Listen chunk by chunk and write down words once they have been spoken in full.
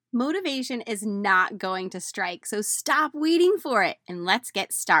Motivation is not going to strike, so stop waiting for it and let's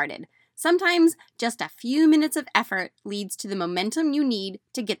get started. Sometimes just a few minutes of effort leads to the momentum you need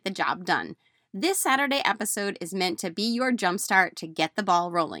to get the job done. This Saturday episode is meant to be your jumpstart to get the ball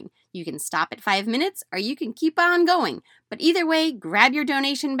rolling. You can stop at 5 minutes or you can keep on going. But either way, grab your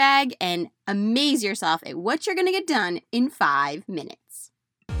donation bag and amaze yourself at what you're going to get done in 5 minutes.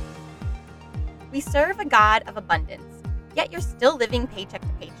 We serve a God of abundance, yet you're still living paycheck to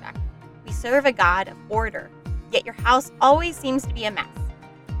paycheck. We serve a God of order, yet your house always seems to be a mess.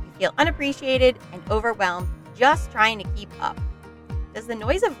 You feel unappreciated and overwhelmed just trying to keep up. Does the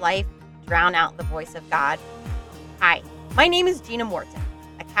noise of life drown out the voice of God? Hi, my name is Gina Morton,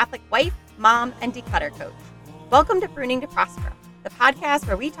 a Catholic wife, mom, and declutter coach. Welcome to Pruning to Prosper, the podcast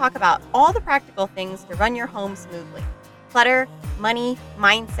where we talk about all the practical things to run your home smoothly. Clutter, money,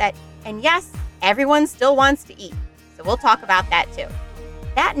 mindset, and yes, everyone still wants to eat. So we'll talk about that too.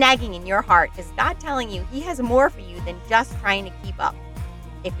 That nagging in your heart is God telling you He has more for you than just trying to keep up.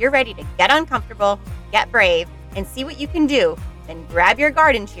 If you're ready to get uncomfortable, get brave, and see what you can do, then grab your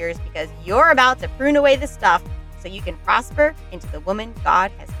garden shears because you're about to prune away the stuff so you can prosper into the woman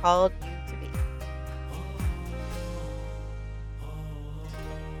God has called you to be.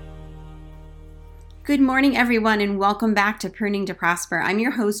 Good morning, everyone, and welcome back to Pruning to Prosper. I'm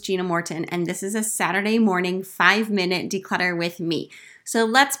your host, Gina Morton, and this is a Saturday morning 5-minute declutter with me. So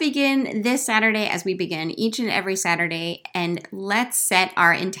let's begin this Saturday as we begin each and every Saturday, and let's set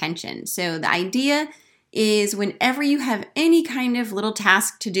our intention. So the idea is whenever you have any kind of little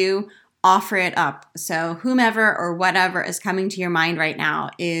task to do, offer it up. So whomever or whatever is coming to your mind right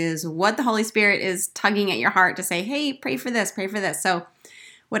now is what the Holy Spirit is tugging at your heart to say, hey, pray for this, pray for this. So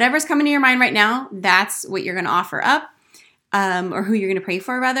whatever's coming to your mind right now, that's what you're going to offer up, or who you're going to pray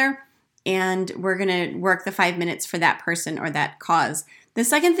for, rather. And we're going to work the 5 minutes for that person or that cause. The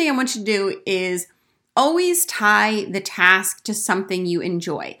second thing I want you to do is always tie the task to something you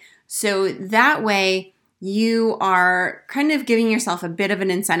enjoy. So that way you are kind of giving yourself a bit of an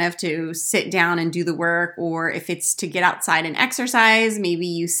incentive to sit down and do the work, or if it's to get outside and exercise, maybe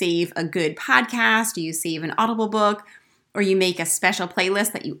you save a good podcast, or you save an Audible book, or you make a special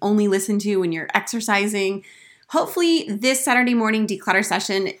playlist that you only listen to when you're exercising. Hopefully this Saturday morning declutter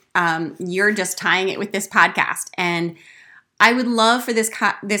session, you're just tying it with this podcast. And I would love for this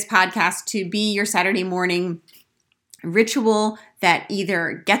podcast to be your Saturday morning ritual that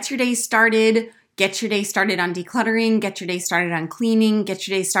either gets your day started on decluttering, get your day started on cleaning, get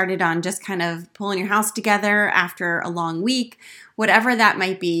your day started on just kind of pulling your house together after a long week, whatever that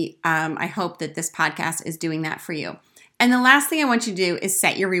might be. I hope that this podcast is doing that for you. And the last thing I want you to do is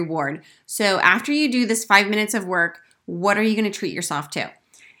set your reward. So after you do this 5 minutes of work, what are you going to treat yourself to?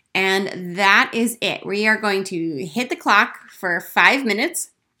 And that is it. We are going to hit the clock for 5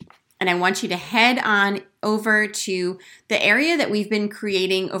 minutes. And I want you to head on over to the area that we've been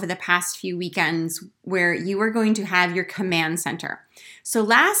creating over the past few weekends where you are going to have your command center. So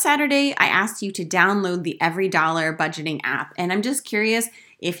last Saturday, I asked you to download the Every Dollar budgeting app. And I'm just curious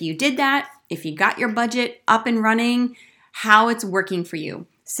if you did that, if you got your budget up and running, how it's working for you.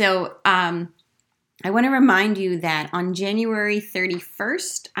 So I want to remind you that on January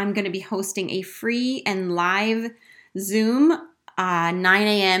 31st, I'm going to be hosting a free and live Zoom 9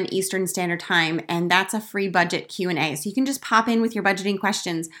 a.m. Eastern Standard Time, and that's a free budget Q&A. So you can just pop in with your budgeting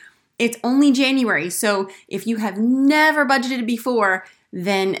questions. It's only January, so if you have never budgeted before,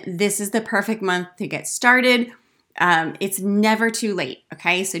 then this is the perfect month to get started. It's never too late,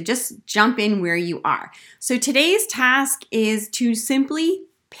 okay? So just jump in where you are. So today's task is to simply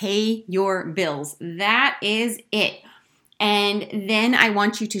pay your bills. That is it. And then I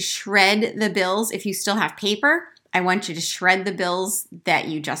want you to shred the bills. If you still have paper, I want you to shred the bills that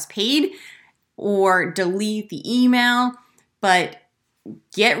you just paid or delete the email, but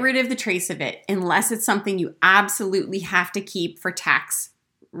get rid of the trace of it unless it's something you absolutely have to keep for tax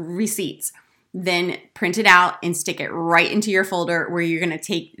receipts. Then print it out and stick it right into your folder where you're going to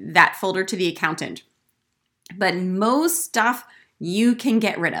take that folder to the accountant. But most stuff you can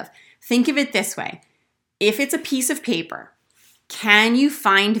get rid of. Think of it this way. If it's a piece of paper, can you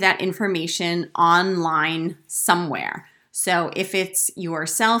find that information online somewhere? So if it's your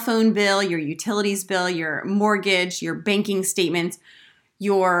cell phone bill, your utilities bill, your mortgage, your banking statements,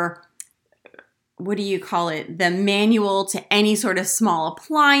 your the manual to any sort of small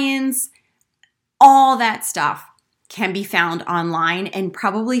appliance, all that stuff can be found online and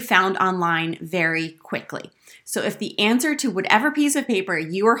probably found online very quickly. So if the answer to whatever piece of paper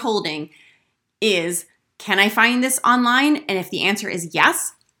you are holding is, can I find this online? And if the answer is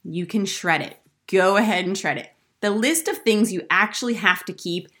yes, you can shred it. Go ahead and shred it. The list of things you actually have to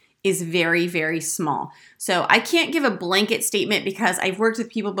keep is very, very small. So I can't give a blanket statement because I've worked with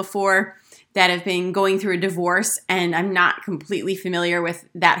people before that have been going through a divorce, and I'm not completely familiar with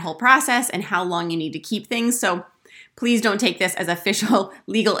that whole process and how long you need to keep things. So please don't take this as official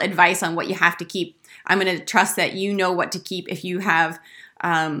legal advice on what you have to keep. I'm going to trust that you know what to keep if you have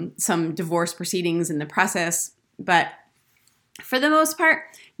some divorce proceedings in the process. But for the most part,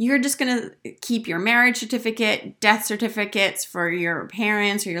 you're just going to keep your marriage certificate, death certificates for your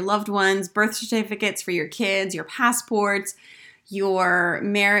parents or your loved ones, birth certificates for your kids, your passports, your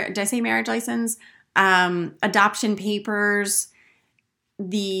did I say marriage license? Adoption papers,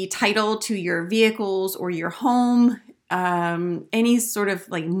 the title to your vehicles or your home, any sort of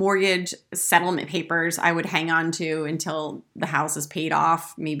like mortgage settlement papers I would hang on to until the house is paid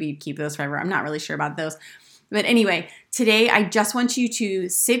off. Maybe keep those forever. I'm not really sure about those. But anyway, today I just want you to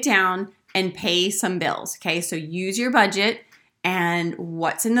sit down and pay some bills. Okay, so use your budget and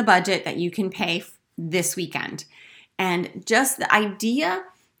what's in the budget that you can pay this weekend. And just the idea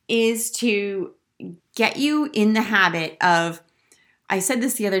is to get you in the habit of, I said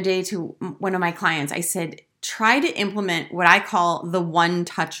this the other day to one of my clients, I said, try to implement what I call the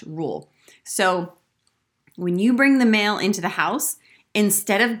one-touch rule. So when you bring the mail into the house,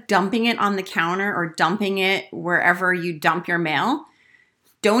 instead of dumping it on the counter or dumping it wherever you dump your mail,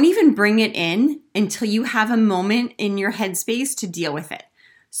 don't even bring it in until you have a moment in your headspace to deal with it.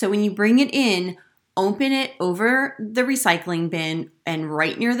 So when you bring it in, open it over the recycling bin and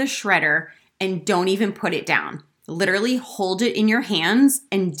right near the shredder, and don't even put it down. Literally hold it in your hands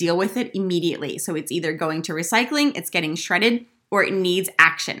and deal with it immediately. So it's either going to recycling, it's getting shredded, or it needs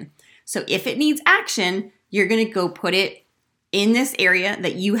action. So if it needs action, you're going to go put it in this area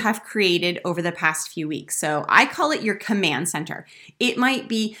that you have created over the past few weeks. So I call it your command center. It might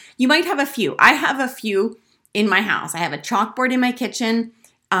be, you might have a few. I have a few in my house. I have a chalkboard in my kitchen,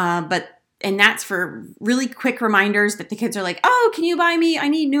 and that's for really quick reminders that the kids are like, oh, can you buy me? I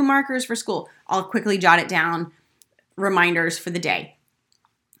need new markers for school. I'll quickly jot it down, reminders for the day.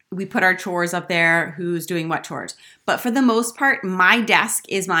 We put our chores up there, who's doing what chores. But for the most part, my desk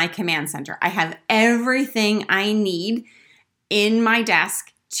is my command center. I have everything I need in my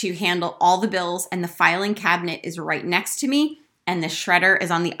desk to handle all the bills, and the filing cabinet is right next to me, and the shredder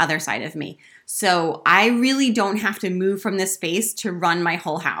is on the other side of me. So I really don't have to move from this space to run my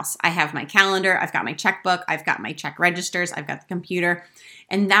whole house. I have my calendar, I've got my checkbook, I've got my check registers, I've got the computer,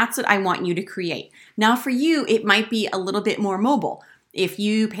 and that's what I want you to create. Now for you, it might be a little bit more mobile. If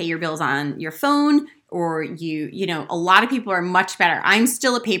you pay your bills on your phone, or you know, a lot of people are much better. I'm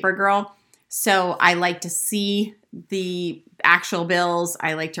still a paper girl, so I like to see the actual bills.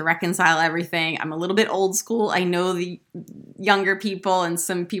 I like to reconcile everything. I'm a little bit old school. I know the younger people and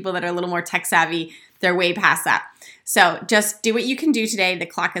some people that are a little more tech savvy, they're way past that. So just do what you can do today. The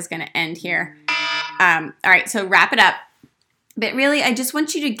clock is going to end here. All right, so wrap it up. But really, I just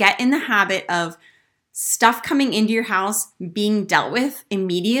want you to get in the habit of stuff coming into your house being dealt with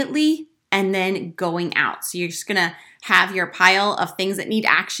immediately and then going out. So you're just going to have your pile of things that need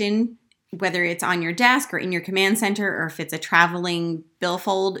action, whether it's on your desk or in your command center, or if it's a traveling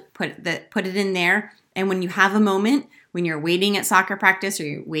billfold, put it in there. And when you have a moment, when you're waiting at soccer practice or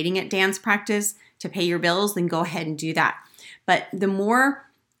you're waiting at dance practice to pay your bills, then go ahead and do that. But the more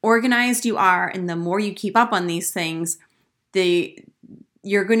organized you are and the more you keep up on these things,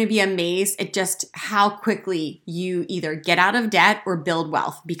 you're going to be amazed at just how quickly you either get out of debt or build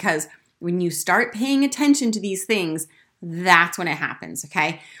wealth. Because when you start paying attention to these things, that's when it happens,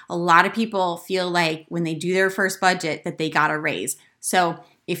 okay? A lot of people feel like when they do their first budget that they got a raise. So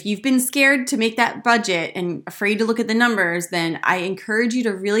if you've been scared to make that budget and afraid to look at the numbers, then I encourage you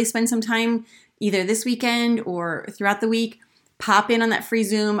to really spend some time either this weekend or throughout the week. Pop in on that free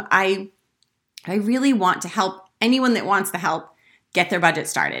Zoom. I really want to help anyone that wants the help get their budget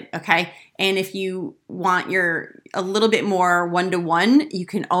started, okay? And if you want a little bit more one-to-one, you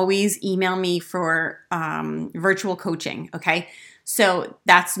can always email me for virtual coaching, okay? So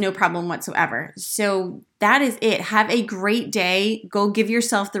that's no problem whatsoever. So that is it. Have a great day. Go give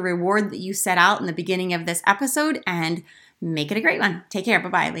yourself the reward that you set out in the beginning of this episode and make it a great one. Take care.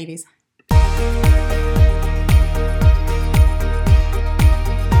 Bye-bye, ladies.